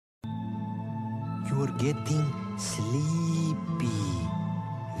You're getting sleepy.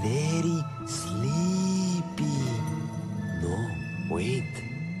 Very sleepy. No, wait.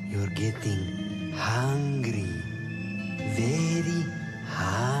 You're getting hungry. Very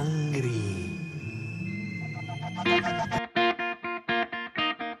hungry.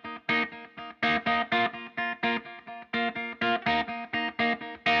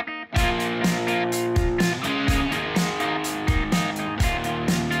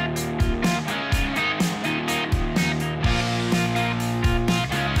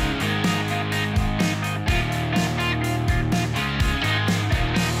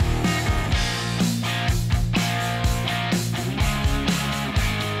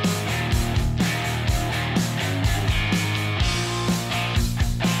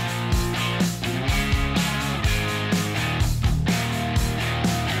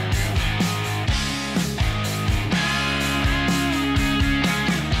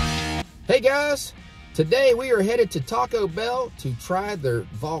 Hey guys, today we are headed to Taco Bell to try their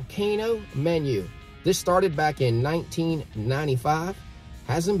Volcano Menu. This started back in 1995.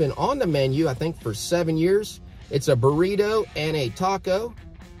 Hasn't been on the menu, I think, for 7 years. It's a burrito and a taco.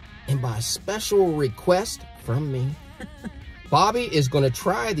 And by special request from me, Bobby is going to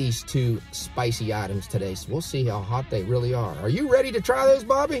try these two spicy items today. So we'll see how hot they really are. Are you ready to try those,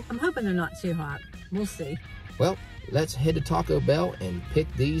 Bobby? I'm hoping they're not too hot. We'll see. Well, let's head to Taco Bell and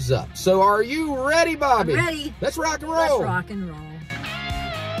pick these up. So are you ready, Bobby? I'm ready. Let's rock and roll. Let's rock and roll.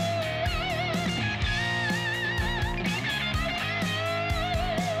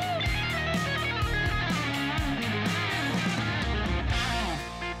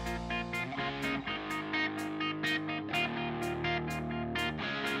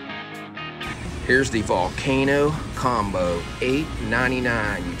 Here's the Volcano Combo,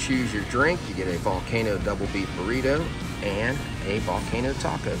 $8.99. You choose your drink, you get a Volcano double beef burrito and a Volcano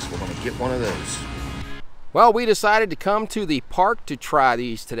taco. So we're gonna get one of those. Well, we decided to come to the park to try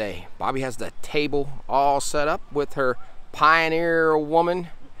these today. Bobby has the table all set up with her Pioneer Woman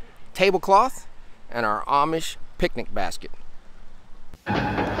tablecloth and our Amish picnic basket.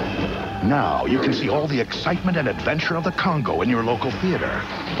 Now you can see all the excitement and adventure of the Congo in your local theater,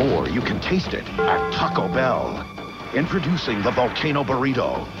 or you can taste it at Taco Bell. Introducing the Volcano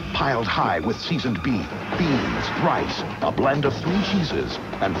Burrito, piled high with seasoned beef, beans, rice, a blend of 3 cheeses,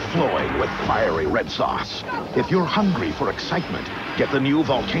 and flowing with fiery red sauce. If you're hungry for excitement, get the new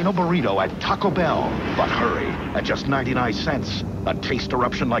Volcano Burrito at Taco Bell. But hurry, at just 99 cents, a taste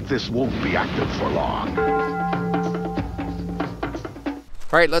eruption like this won't be active for long.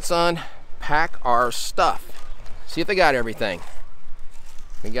 All right, let's unpack our stuff. See if they got everything.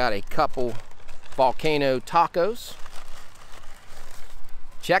 We got a couple Volcano tacos.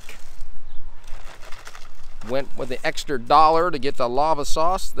 Check. Went with the extra $1 to get the lava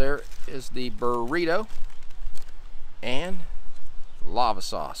sauce. There is the burrito and lava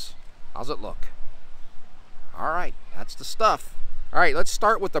sauce. How's it look? All right, that's the stuff. All right, let's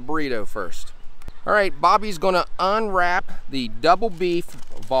start with the burrito first. All right, Bobby's gonna unwrap the double beef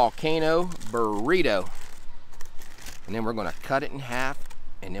Volcano burrito. And then we're gonna cut it in half,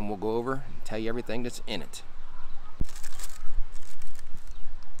 and then we'll go over and tell you everything that's in it.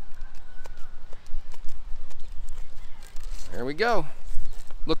 There we go.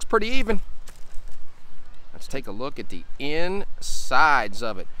 Looks pretty even. Let's take a look at the insides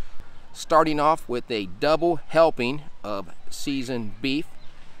of it. Starting off with a double helping of seasoned beef,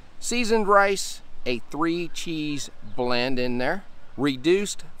 seasoned rice, a 3-cheese blend in there,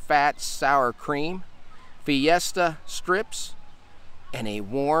 reduced fat sour cream, fiesta strips, and a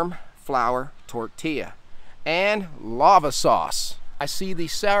warm flour tortilla, and lava sauce. I see the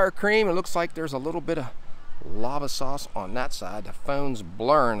sour cream. It looks like there's a little bit of lava sauce on that side. The phone's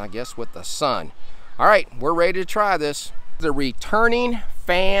blurring, I guess, with the sun. All right, we're ready to try this. The returning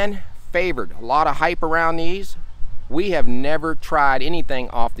fan favorite. A lot of hype around these. We have never tried anything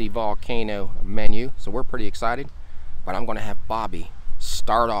off the Volcano Menu, so we're pretty excited. But I'm gonna have Bobby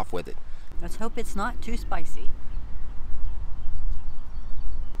start off with it. Let's hope it's not too spicy.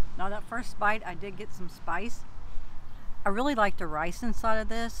 Now that first bite, I did get some spice. I really like the rice inside of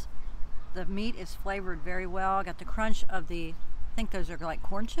this. The meat is flavored very well. I got the crunch of the, I think those are like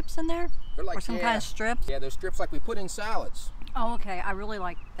corn chips in there? They're like, or some kind of strips. Yeah, those strips like we put in salads. Oh, okay, I really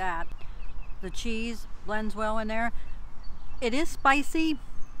like that. The cheese blends well in there. It is spicy,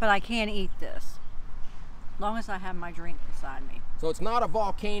 but I can eat this. As long as I have my drink beside me. So it's not a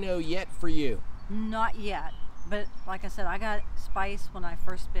volcano yet for you? Not yet, but like I said, I got spice when I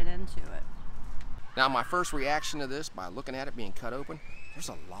first bit into it. Now my first reaction to this, by looking at it being cut open, there's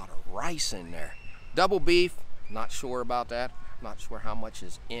a lot of rice in there. Double beef, not sure about that. Not sure how much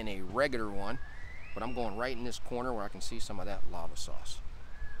is in a regular one. but I'm going right in this corner where I can see some of that lava sauce.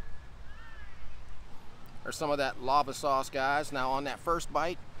 There's some of that lava sauce, guys. Now on that first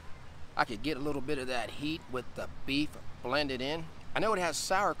bite, I could get a little bit of that heat with the beef blended in. I know it has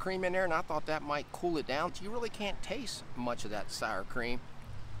sour cream in there, and I thought that might cool it down. You really can't taste much of that sour cream.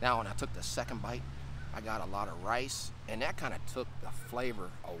 Now when I took the second bite, I got a lot of rice, and that kind of took the flavor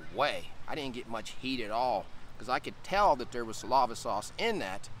away. I didn't get much heat at all, because I could tell that there was lava sauce in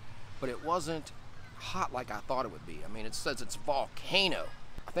that, but it wasn't hot like I thought it would be. I mean, it says it's volcano.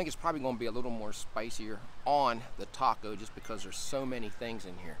 I think it's probably going to be a little more spicier on the taco just because there's so many things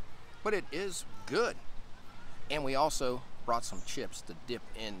in here. But it is good. And we also brought some chips to dip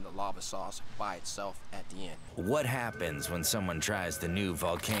in the lava sauce by itself at the end. What happens when someone tries the new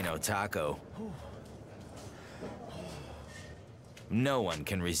Volcano Taco? No one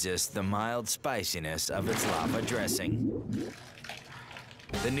can resist the mild spiciness of its lava dressing.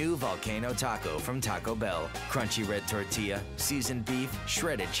 The new Volcano Taco from Taco Bell. Crunchy red tortilla, seasoned beef,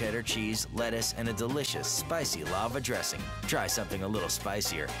 shredded cheddar cheese, lettuce, and a delicious spicy lava dressing. Try something a little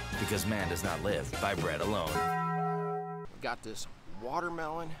spicier, because man does not live by bread alone. We've got this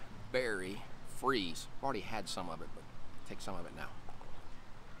watermelon berry freeze. I've already had some of it, but take some of it now.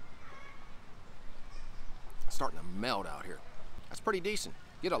 It's starting to melt out here. That's pretty decent.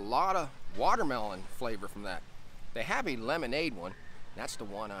 Get a lot of watermelon flavor from that. They have a lemonade one. That's the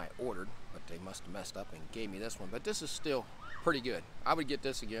one I ordered, but they must have messed up and gave me this one. But this is still pretty good. I would get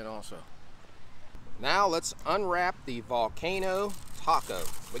this again also. Now let's unwrap the Volcano Taco.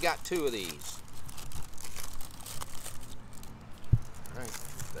 We got 2 of these. All right,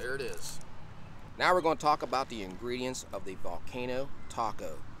 there it is. Now we're going to talk about the ingredients of the Volcano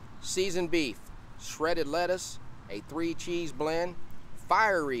Taco. Seasoned beef, shredded lettuce, a 3-cheese blend,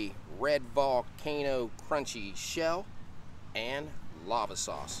 fiery red volcano crunchy shell, and lava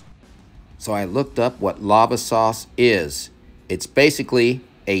sauce. So I looked up what lava sauce is. It's basically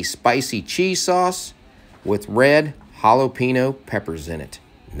a spicy cheese sauce with red jalapeno peppers in it.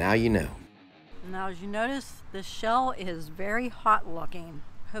 Now you know. Now, as you notice, the shell is very hot looking.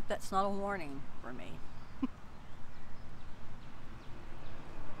 Hope that's not a warning for me.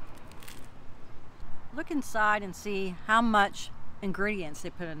 Look inside and see how much ingredients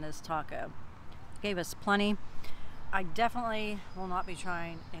they put in this taco. Gave us plenty. I definitely will not be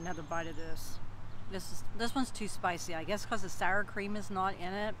trying another bite of this. This one's too spicy. I guess because the sour cream is not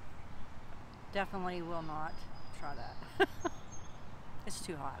in it. Definitely will not try that. It's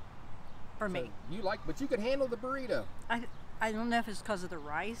too hot for me. You like, but you could handle the burrito. I don't know if it's because of the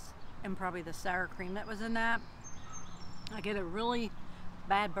rice and probably the sour cream that was in that. I get a really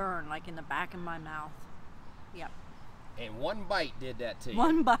bad burn, like in the back of my mouth. Yep. And one bite did that to you.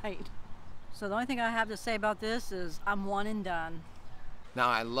 One bite. So the only thing I have to say about this is I'm one and done. Now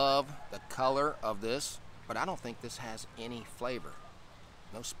I love the color of this, but I don't think this has any flavor.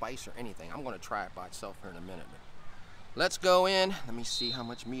 No spice or anything. I'm going to try it by itself here in a minute. But let's go in. Let me see how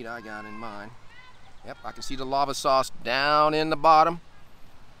much meat I got in mine. Yep, I can see the lava sauce down in the bottom.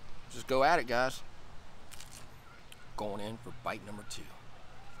 Just go at it, guys. Going in for bite number 2.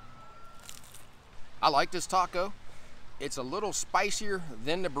 I like this taco. It's a little spicier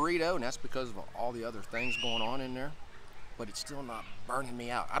than the burrito, and that's because of all the other things going on in there. But it's still not burning me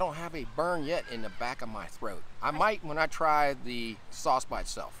out. I don't have a burn yet in the back of my throat. I might when I try the sauce by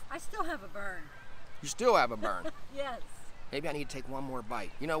itself. I still have a burn. You still have a burn? Yes. Maybe I need to take one more bite.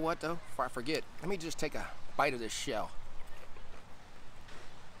 You know what, though? Before I forget, let me just take a bite of this shell.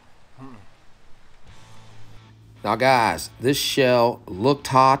 Now, guys, this shell looked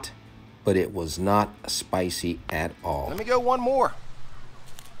hot, but it was not spicy at all. Let me go one more.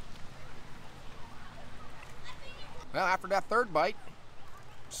 Well, after that third bite,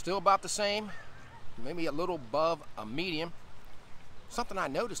 still about the same, maybe a little above a medium. Something I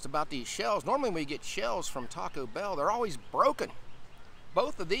noticed about these shells, normally when we get shells from Taco Bell, they're always broken.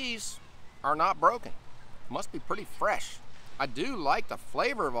 Both of these are not broken. Must be pretty fresh. I do like the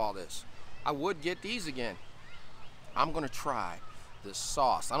flavor of all this. I would get these again. I'm gonna try this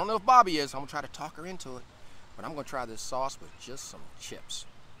sauce. I don't know if Bobby is. I'm gonna try to talk her into it, but I'm gonna try this sauce with just some chips.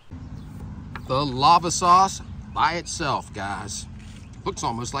 The lava sauce by itself, guys. Looks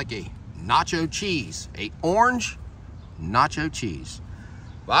almost like a nacho cheese, a orange nacho cheese.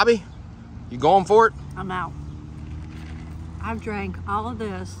 Bobby, you going for it? I'm out. I've drank all of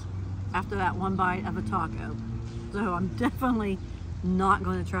this after that one bite of a taco, so I'm definitely not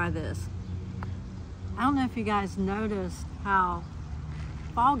going to try this. I don't know if you guys noticed how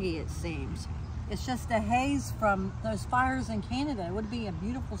foggy it seems. It's just a haze from those fires in Canada. It would be a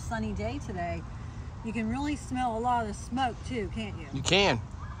beautiful sunny day today. You can really smell a lot of the smoke too, can't you? You can.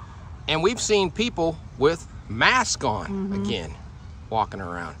 And we've seen people with masks on again, walking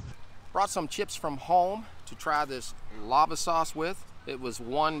around. Brought some chips from home to try this lava sauce with. It was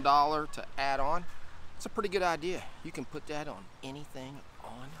 $1 to add on. It's a pretty good idea. You can put that on anything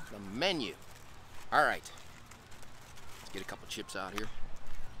on the menu. All right, let's get a couple chips out here.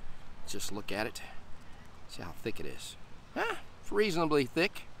 Just look at it. See how thick it is. It's reasonably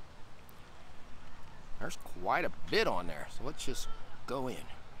thick. There's quite a bit on there, so let's just go in.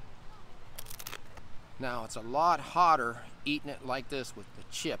 Now, it's a lot hotter eating it like this with the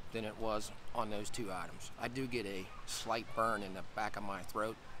chip than it was on those two items. I do get a slight burn in the back of my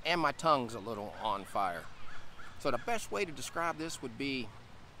throat, and my tongue's a little on fire. So the best way to describe this would be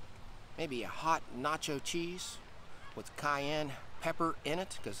maybe a hot nacho cheese with cayenne pepper in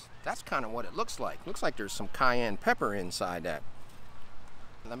it, because that's kind of what it looks like. Looks like there's some cayenne pepper inside that.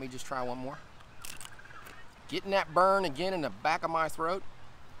 Let me just try one more. Getting that burn again in the back of my throat.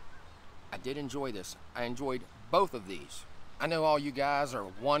 I did enjoy this. I enjoyed both of these. I know all you guys are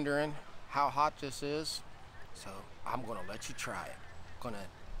wondering how hot this is, so I'm gonna let you try it. I'm gonna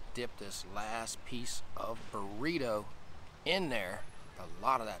dip this last piece of burrito in there, a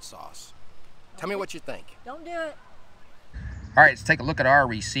lot of that sauce. Tell me what you think. Don't do it. All right, let's take a look at our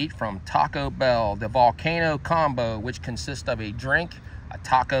receipt from Taco Bell, the Volcano Combo, which consists of a drink, a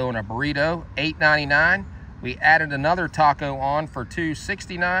taco, and a burrito, $8.99. We added another taco on for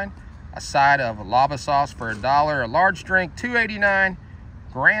 $2.69, a side of lava sauce for $1, a large drink, $2.89,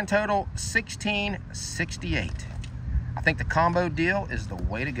 grand total $16.68. I think the combo deal is the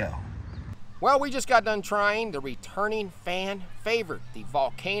way to go. Well, we just got done trying the returning fan favorite, the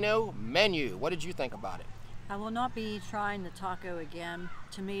Volcano Menu. What did you think about it? I will not be trying the taco again.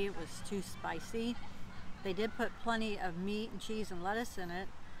 To me, it was too spicy. They did put plenty of meat and cheese and lettuce in it.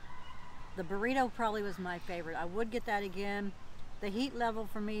 The burrito probably was my favorite. I would get that again. The heat level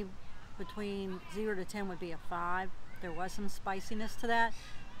for me between 0 to 10 would be a 5. There was some spiciness to that,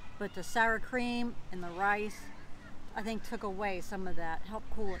 but the sour cream and the rice, I think, took away some of that,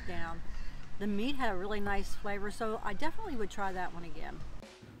 helped cool it down. The meat had a really nice flavor, so I definitely would try that one again.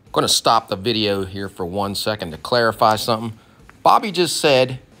 I'm going to stop the video here for 1 second to clarify something. Bobby just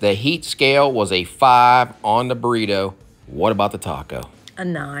said the heat scale was a 5 on the burrito. What about the taco? A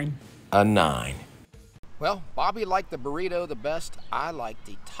 9. A 9. Well, Bobby liked the burrito the best. I liked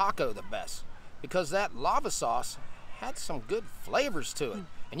the taco the best because that lava sauce had some good flavors to it.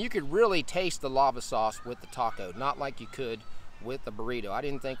 And you could really taste the lava sauce with the taco, not like you could with the burrito. I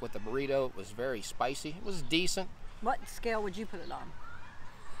didn't think with the burrito it was very spicy. It was decent. What scale would you put it on?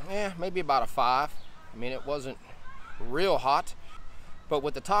 Yeah, maybe about a 5. I mean, it wasn't real hot. But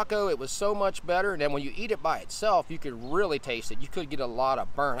with the taco, it was so much better. And then when you eat it by itself, you could really taste it. You could get a lot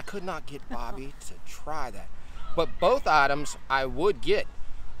of burn. I could not get Bobby to try that. But both items I would get.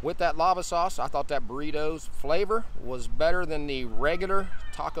 With that lava sauce, I thought that burrito's flavor was better than the regular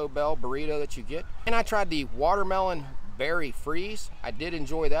Taco Bell burrito that you get. And I tried the watermelon berry freeze. I did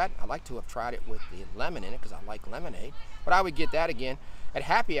enjoy that. I'd like to have tried it with the lemon in it because I like lemonade. But I would get that again. At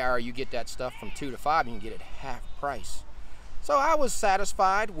happy hour, you get that stuff from 2 to 5. You can get it half price. So I was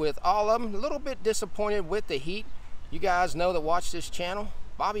satisfied with all of them. A little bit disappointed with the heat. You guys know that watch this channel,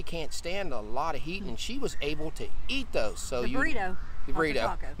 Bobby can't stand a lot of heat, and she was able to eat those. So the burrito. The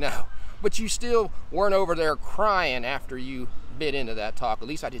burrito. No, but you still weren't over there crying after you bit into that taco. At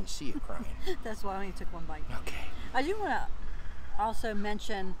least I didn't see you crying. That's why I only took one bite. Okay. I do want to also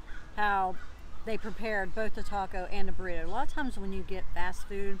mention how they prepared both the taco and the burrito. A lot of times when you get fast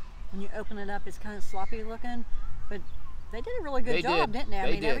food, when you open it up, it's kind of sloppy looking, but they did a really good job, didn't they?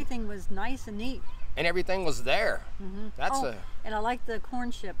 I mean, everything was nice and neat. And everything was there. That's and I like the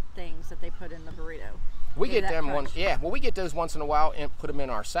corn chip things that they put in the burrito. We get them once, yeah. Well, we get those once in a while and put them in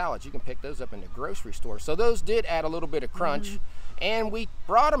our salads. You can pick those up in the grocery store. So those did add a little bit of crunch, and we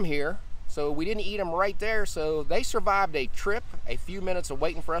brought them here, so we didn't eat them right there. So they survived a trip, a few minutes of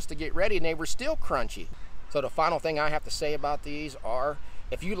waiting for us to get ready, and they were still crunchy. So the final thing I have to say about these are,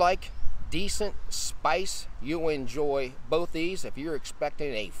 if you like decent spice, you'll enjoy both these. If you're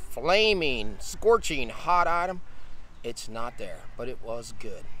expecting a flaming, scorching hot item, it's not there, but it was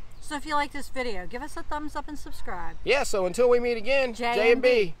good. So if you like this video, give us a thumbs up and subscribe. Yeah, so until we meet again, J and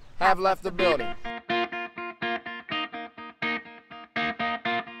B have left the building.